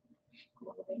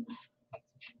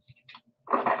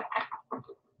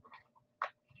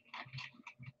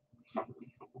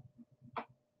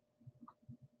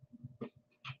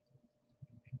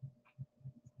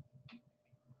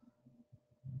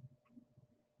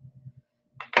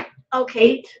 Okay.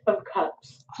 8 of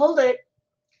Cups. Hold it.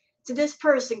 To this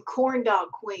person, Corn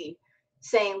Dog Queen,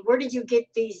 saying, where did you get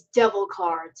these devil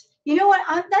cards? You know what?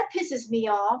 That pisses me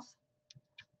off.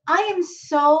 I am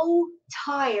so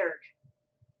tired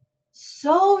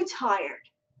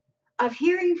of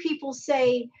hearing people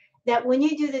say that when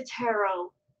you do the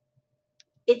tarot,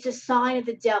 it's a sign of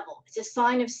the devil. It's a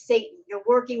sign of Satan. You're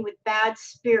working with bad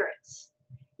spirits.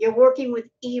 You're working with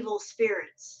evil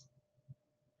spirits.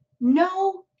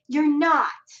 No, you're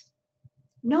not.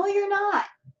 No, you're not.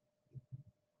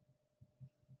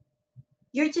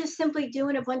 You're just simply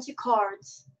doing a bunch of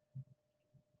cards.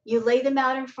 You lay them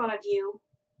out in front of you.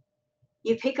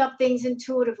 You pick up things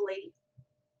intuitively.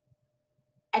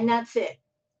 And that's it.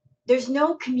 There's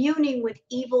no communing with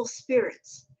evil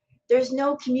spirits. There's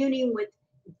no communing with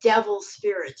devil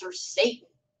spirits or Satan.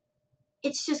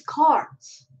 It's just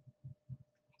cards.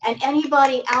 And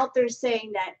anybody out there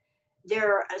saying that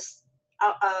they're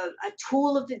a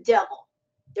tool of the devil,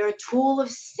 they're a tool of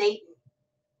Satan,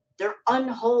 they're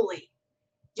unholy,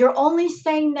 you're only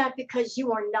saying that because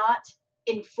you are not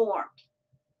informed.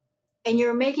 And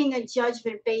you're making a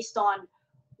judgment based on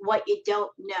what you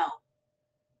don't know.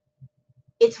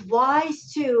 It's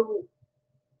wise to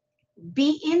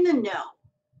be in the know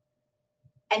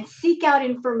and seek out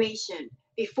information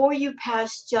before you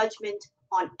pass judgment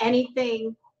on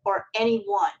anything or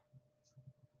anyone.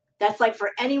 That's like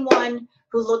for anyone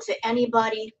who looks at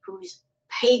anybody who's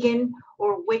pagan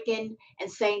or Wiccan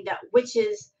and saying that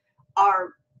witches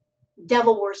are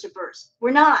devil worshippers.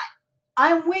 We're not.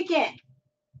 I'm Wiccan.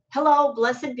 Hello,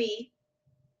 blessed be.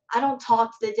 I don't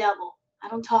talk to the devil. I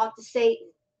don't talk to Satan.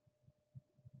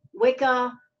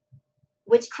 Wicca,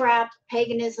 witchcraft,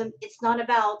 paganism, it's not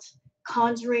about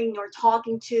conjuring or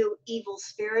talking to evil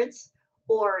spirits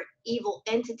or evil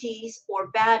entities or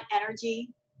bad energy.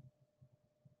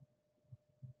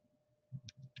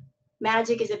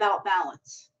 Magic is about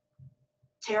balance.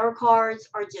 Tarot cards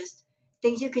are just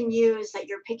things you can use that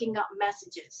you're picking up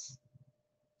messages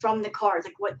from the cards,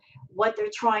 like what they're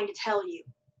trying to tell you,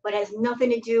 but it has nothing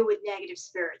to do with negative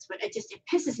spirits. But it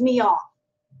pisses me off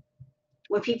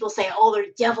when people say, oh, they're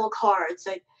devil cards,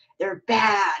 they're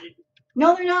bad.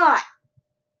 No, they're not.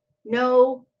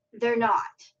 No, they're not.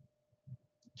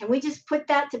 Can we just put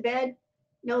that to bed?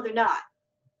 No, they're not.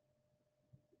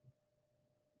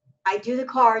 I do the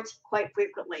cards quite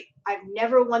frequently. I've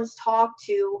never once talked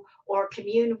to or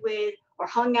communed with or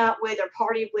hung out with or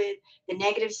partied with the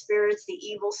negative spirits, the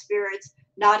evil spirits.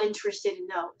 Not interested in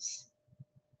those.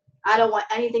 I don't want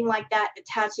anything like that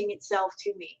attaching itself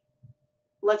to me.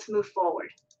 Let's move forward.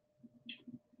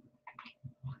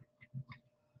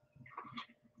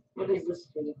 What is this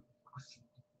thing?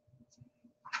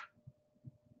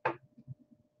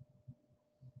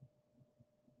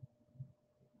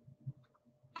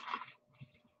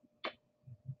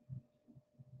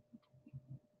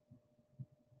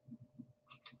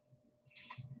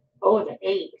 Oh, the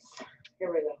 8s.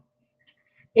 Here we go.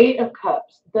 8 of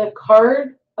Cups. The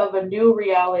card of a new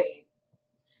reality.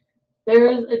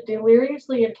 There is a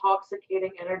deliriously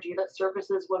intoxicating energy that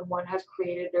surfaces when one has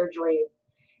created their dream.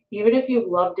 Even if you've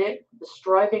loved it, the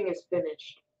striving is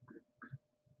finished.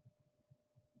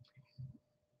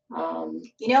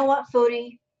 You know what,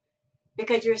 Foodie?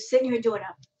 Because you're sitting here doing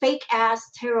a fake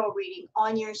ass tarot reading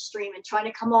on your stream and trying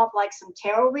to come off like some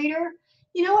tarot reader.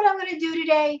 You know what I'm going to do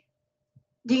today?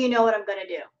 Do you know what I'm going to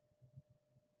do?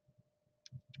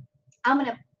 I'm going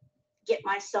to get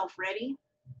myself ready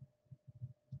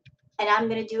and I'm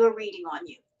going to do a reading on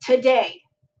you today.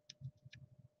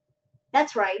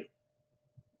 That's right.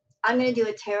 I'm going to do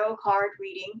a tarot card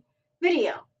reading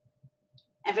video.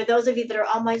 And for those of you that are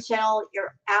on my channel,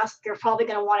 you're probably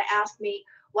going to want to ask me,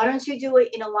 why don't you do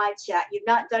it in a live chat? You've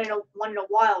not done one in a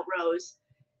while, Rose.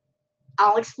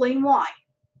 I'll explain why.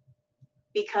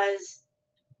 Because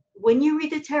when you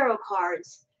read the tarot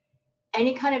cards,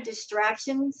 any kind of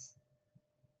distractions,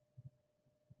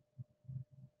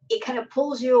 it kind of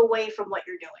pulls you away from what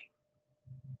you're doing.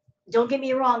 Don't get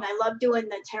me wrong, I love doing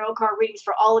the tarot card readings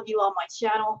for all of you on my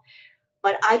channel,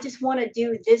 but I just want to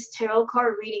do this tarot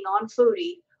card reading on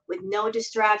Foodie with no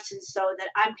distractions so that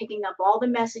I'm picking up all the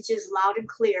messages loud and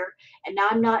clear and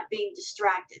I'm not being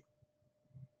distracted.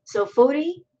 So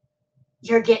Foodie,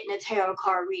 you're getting a tarot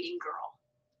card reading, girl.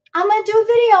 I'm going to do a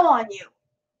video on you.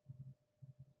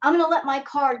 I'm going to let my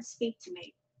cards speak to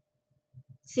me.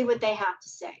 See what they have to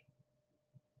say.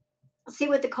 See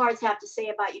what the cards have to say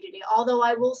about you today. Although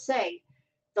I will say,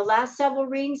 the last several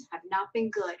readings have not been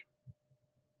good.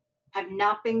 Have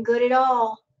not been good at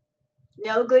all.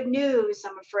 No good news,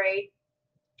 I'm afraid.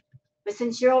 But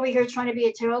since you're over here trying to be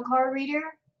a tarot card reader,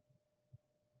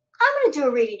 I'm going to do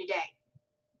a reading today.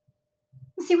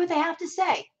 And see what they have to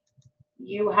say.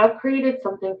 You have created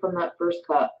something from that first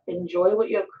cup. Enjoy what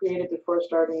you have created before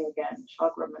starting again.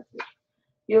 Chakra message.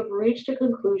 You have reached a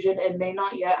conclusion and may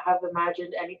not yet have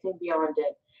imagined anything beyond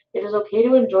it. It is okay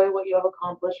to enjoy what you have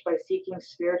accomplished by seeking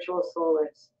spiritual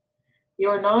solace. You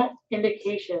are not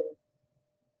indication.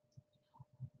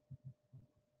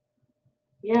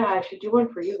 Yeah, I should do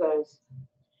one for you guys.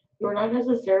 You are not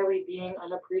necessarily being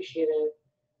unappreciative.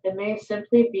 It may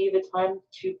simply be the time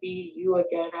to be you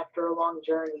again after a long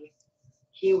journey.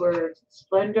 Keywords: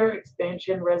 splendor,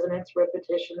 expansion, resonance,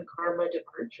 repetition, karma,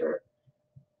 departure.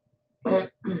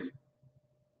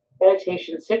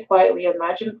 Meditation. Sit quietly.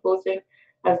 Imagine posing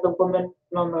as the woman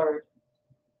Nomad.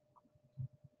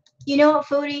 You know what,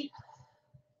 Foodie?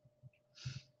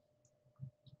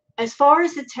 As far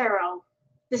as the tarot,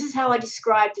 this is how I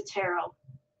describe the tarot.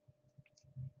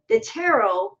 The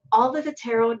tarot, all that the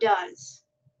tarot does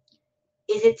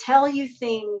is it tells you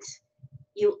things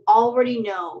you already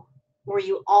know or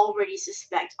you already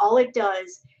suspect. All it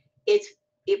does is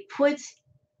it puts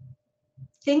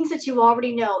things that you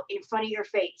already know in front of your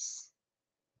face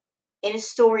in a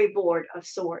storyboard of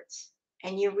sorts.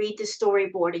 And you read the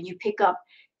storyboard and you pick up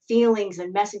feelings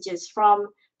and messages from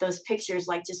those pictures,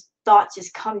 like just thoughts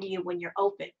just come to you when you're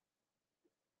open.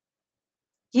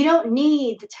 You don't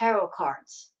need the tarot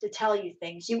cards to tell you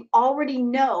things. You already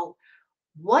know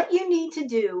what you need to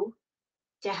do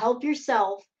to help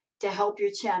yourself, to help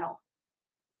your channel.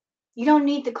 You don't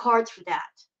need the cards for that.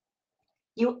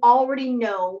 You already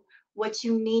know what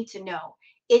you need to know.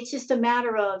 It's just a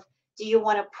matter of, do you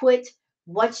want to put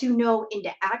what you know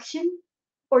into action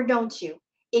or don't you?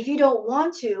 If you don't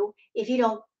want to, if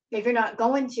you're not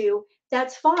going to,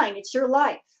 that's fine. It's your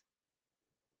life.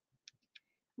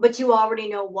 But you already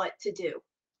know what to do.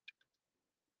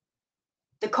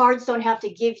 The cards don't have to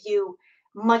give you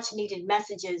much needed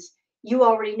messages. You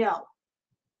already know.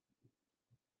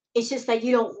 It's just that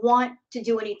you don't want to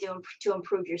do anything to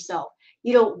improve yourself.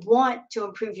 You don't want to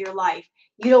improve your life.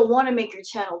 You don't want to make your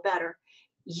channel better.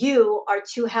 You are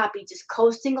too happy just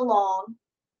coasting along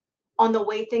on the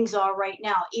way things are right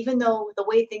now. Even though the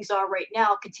way things are right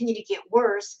now continue to get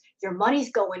worse, your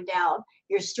money's going down,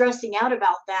 you're stressing out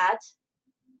about that.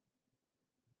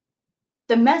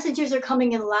 The messages are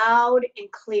coming in loud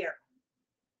and clear.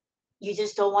 You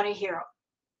just don't want to hear them.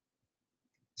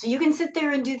 So you can sit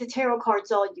there and do the tarot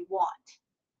cards all you want.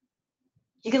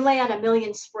 You can lay out a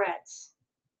million spreads.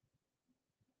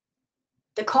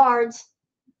 The cards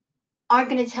aren't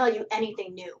going to tell you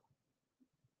anything new.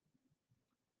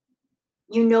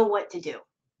 You know what to do.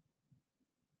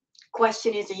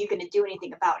 Question is, are you going to do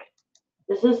anything about it?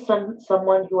 This is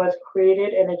someone who has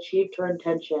created and achieved her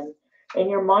intention. In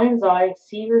your mind's eye,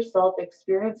 see yourself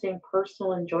experiencing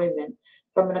personal enjoyment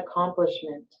from an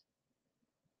accomplishment.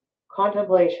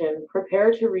 Contemplation.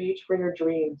 Prepare to reach for your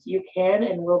dreams. You can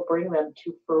and will bring them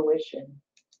to fruition.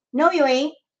 No, you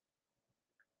ain't.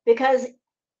 Because,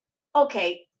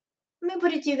 okay, let me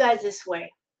put it to you guys this way.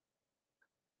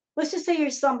 Let's just say you're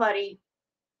somebody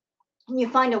and you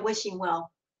find a wishing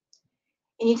well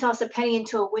and you toss a penny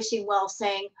into a wishing well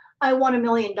saying, I want $1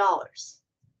 million.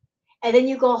 And then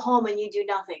you go home and you do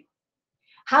nothing.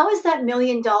 How is that $1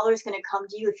 million going to come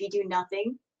to you if you do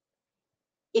nothing?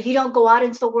 If you don't go out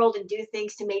into the world and do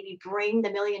things to maybe bring the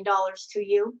 $1 million to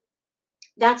you?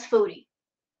 That's Foodie.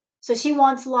 So she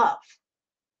wants love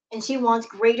and she wants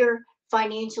greater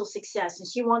financial success and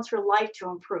she wants her life to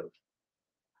improve.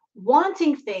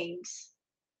 Wanting things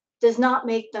does not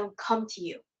make them come to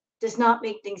you, does not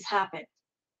make things happen.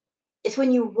 It's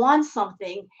when you want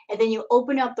something and then you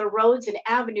open up the roads and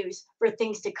avenues for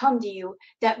things to come to you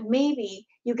that maybe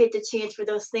you get the chance for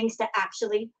those things to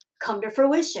actually come to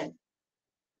fruition.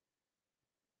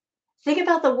 Think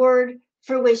about the word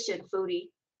fruition, Foodie.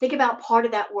 Think about part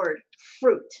of that word,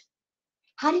 fruit.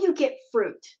 How do you get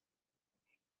fruit?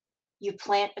 You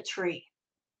plant a tree.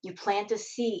 You plant a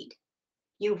seed.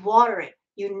 You water it.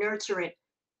 You nurture it.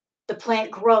 The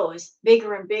plant grows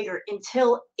bigger and bigger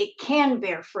until it can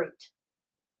bear fruit.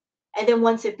 And then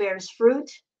once it bears fruit,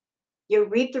 you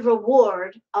reap the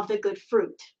reward of the good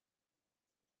fruit.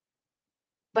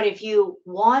 But if you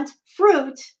want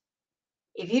fruit,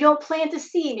 if you don't plant a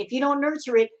seed, if you don't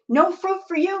nurture it, no fruit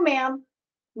for you, ma'am.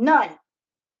 None.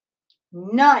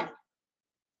 None.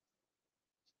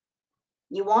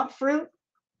 You want fruit?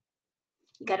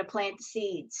 You got to plant the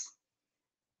seeds.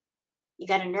 You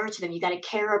got to nurture them. You got to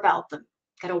care about them.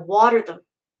 You got to water them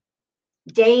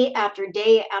day after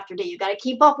day after day. You got to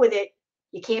keep up with it.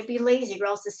 You can't be lazy or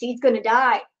else the seed's going to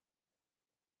die.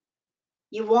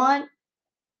 You want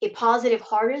a positive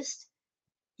harvest?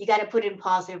 You got to put in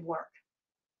positive work.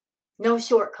 No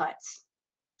shortcuts.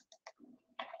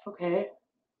 Okay.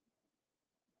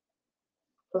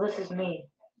 So this is me.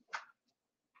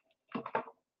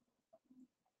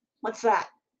 What's that?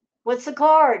 What's the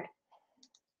card?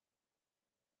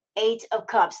 8 of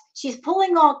Cups. She's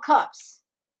pulling all cups.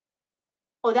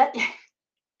 Oh, that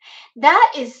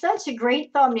is such a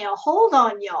great thumbnail. Hold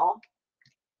on, y'all.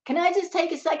 Can I just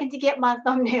take a second to get my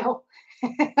thumbnail?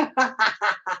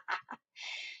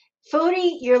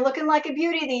 Foodie, you're looking like a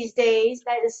beauty these days.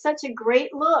 That is such a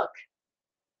great look.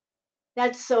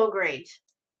 That's so great.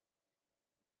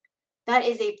 That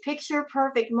is a picture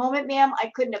perfect moment, ma'am.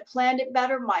 I couldn't have planned it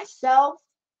better myself.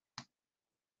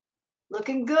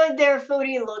 Looking good there,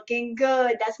 Foodie. Looking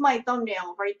good. That's my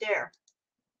thumbnail right there.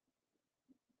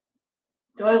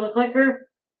 Do I look like her?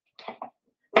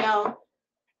 No.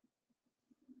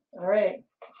 All right.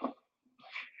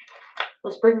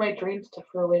 Let's bring my dreams to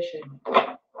fruition.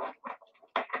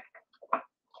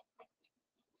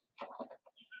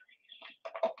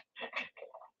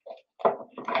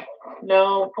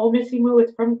 No. Oh, Missy Moo,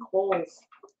 it's from Kohl's.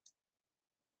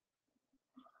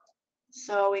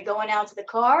 So we going out to the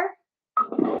car?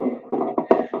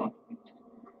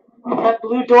 That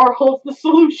blue door holds the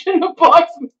solution to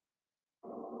box.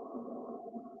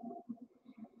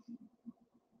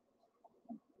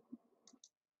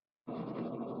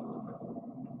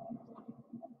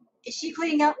 Is she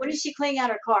cleaning out? When is she cleaning out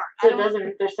her car? It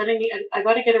doesn't. They're sending me. I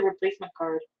got to get a replacement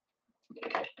card.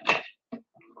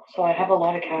 So I have a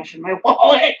lot of cash in my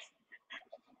wallet.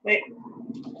 Wait.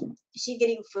 Is she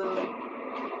getting food?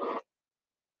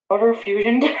 Order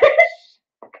fusion dish.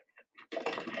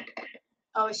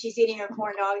 Oh, she's eating her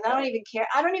corn dogs. I don't even care.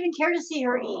 I don't even care to see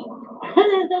her eat.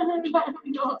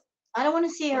 I don't want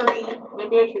to see her eat.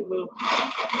 Maybe I should move.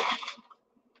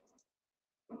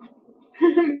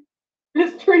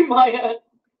 Mystery Maya.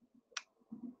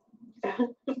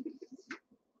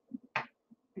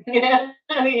 Yeah,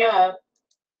 yeah.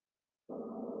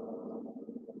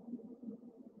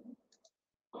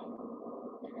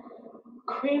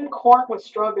 Cream corn with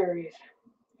strawberries.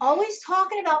 Always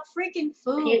talking about freaking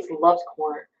food. Pete loves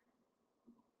corn.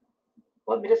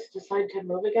 Want me to decide to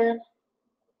move again?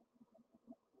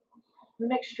 A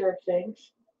mixture of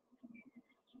things.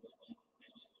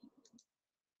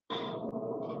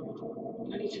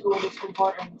 I need to go to Tim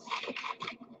Hortons.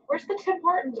 Where's the Tim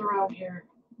Hortons around here?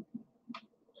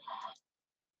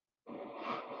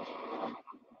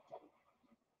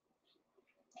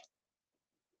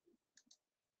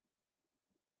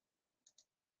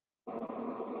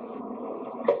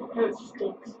 It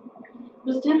stinks.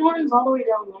 There's Tim Hortons all the way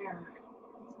down there.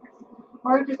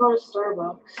 Or I could go to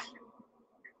Starbucks.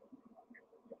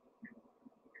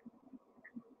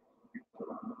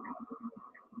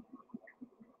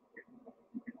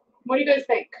 What do you guys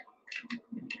think?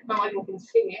 Not like you can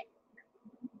see.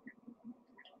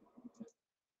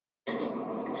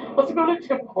 Let's go to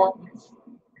Tim Hortons.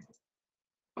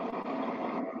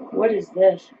 What is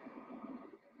this?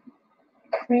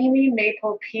 Creamy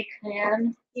maple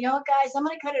pecan. You know what, guys? I'm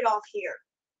going to cut it off here.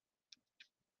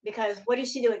 Because what is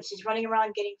she doing? She's running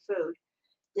around getting food.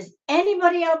 Does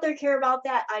anybody out there care about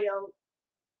that? I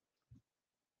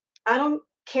don't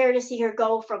care to see her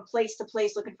go from place to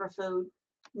place looking for food.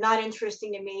 Not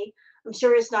interesting to me. I'm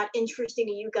sure it's not interesting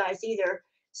to you guys either.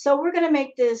 So we're going to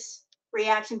make this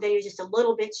reaction video just a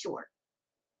little bit short.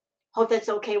 Hope that's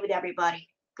okay with everybody.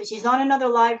 Because she's on another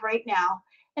live right now.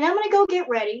 And I'm going to go get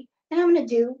ready. And I'm going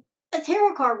to do a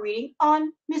tarot card reading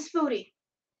on Miss Foodie.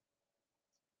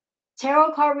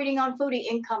 Tarot card reading on Foodie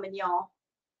incoming, y'all.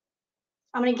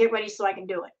 I'm going to get ready so I can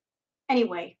do it.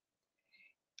 Anyway,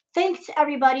 thanks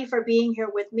everybody for being here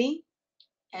with me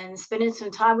and spending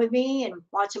some time with me and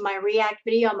watching my react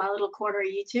video on my little corner of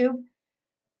YouTube.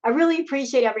 I really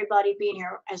appreciate everybody being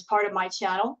here as part of my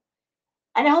channel.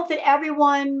 And I hope that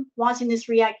everyone watching this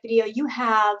react video, you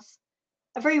have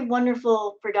a very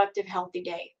wonderful, productive, healthy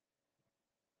day.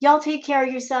 Y'all take care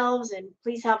of yourselves and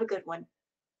please have a good one.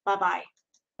 Bye-bye.